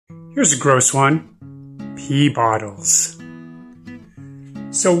Here's a gross one. Pee bottles.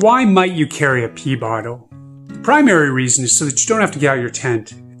 So why might you carry a pee bottle? The primary reason is so that you don't have to get out of your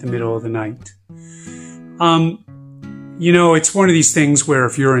tent in the middle of the night. It's one of these things where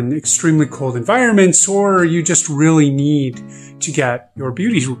if you're in extremely cold environments or you just really need to get your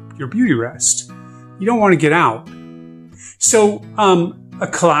beauty rest, you don't want to get out. So a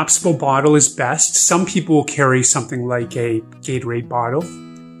collapsible bottle is best. Some people will carry something like a Gatorade bottle.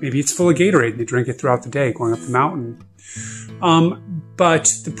 Maybe it's full of Gatorade and they drink it throughout the day going up the mountain.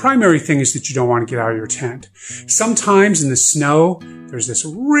 But the primary thing is that you don't want to get out of your tent. Sometimes in the snow, there's this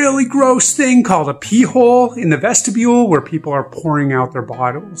really gross thing called a pee hole in the vestibule where people are pouring out their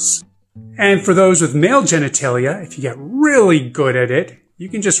bottles. And for those with male genitalia, if you get really good at it, you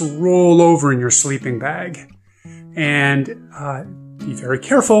can just roll over in your sleeping bag. And be very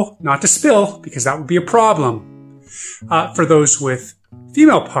careful not to spill, because that would be a problem. For those with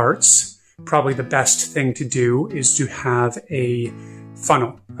female parts, probably the best thing to do is to have a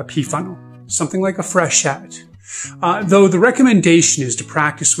funnel, a pee funnel, something like a freshette. Though the recommendation is to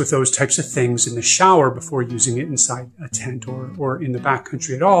practice with those types of things in the shower before using it inside a tent or in the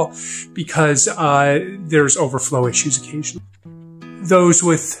backcountry at all, because there's overflow issues occasionally. Those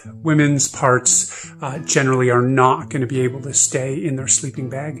with women's parts generally are not going to be able to stay in their sleeping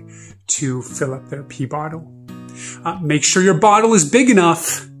bag to fill up their pee bottle. Make sure your bottle is big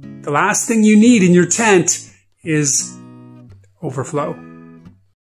enough. The last thing you need in your tent is overflow.